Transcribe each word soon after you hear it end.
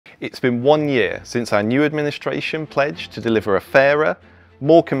It's been 1 year since our new administration pledged to deliver a fairer,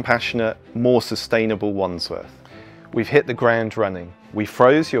 more compassionate, more sustainable Wandsworth. We've hit the ground running. We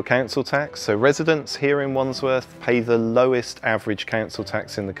froze your council tax, so residents here in Wandsworth pay the lowest average council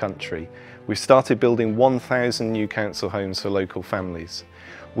tax in the country. We've started building 1,000 new council homes for local families.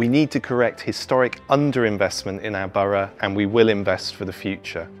 We need to correct historic underinvestment in our borough, and we will invest for the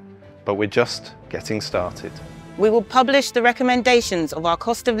future. But we're just getting started. We will publish the recommendations of our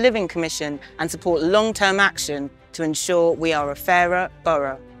Cost of Living Commission and support long-term action to ensure we are a fairer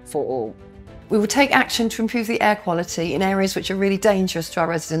borough for all. We will take action to improve the air quality in areas which are really dangerous to our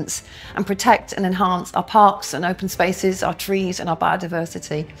residents and protect and enhance our parks and open spaces, our trees and our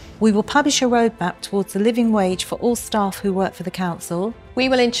biodiversity. We will publish a roadmap towards the living wage for all staff who work for the council. We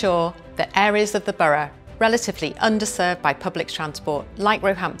will ensure that areas of the borough relatively underserved by public transport, like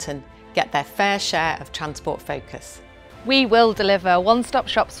Roehampton, get their fair share of transport focus. We will deliver one-stop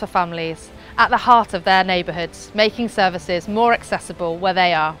shops for families at the heart of their neighbourhoods, making services more accessible where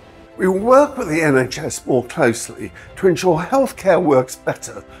they are. We will work with the NHS more closely to ensure healthcare works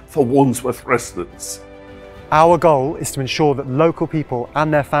better for Wandsworth residents. Our goal is to ensure that local people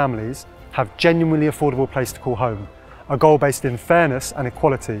and their families have genuinely affordable place to call home, a goal based in fairness and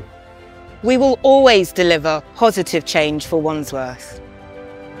equality. We will always deliver positive change for Wandsworth.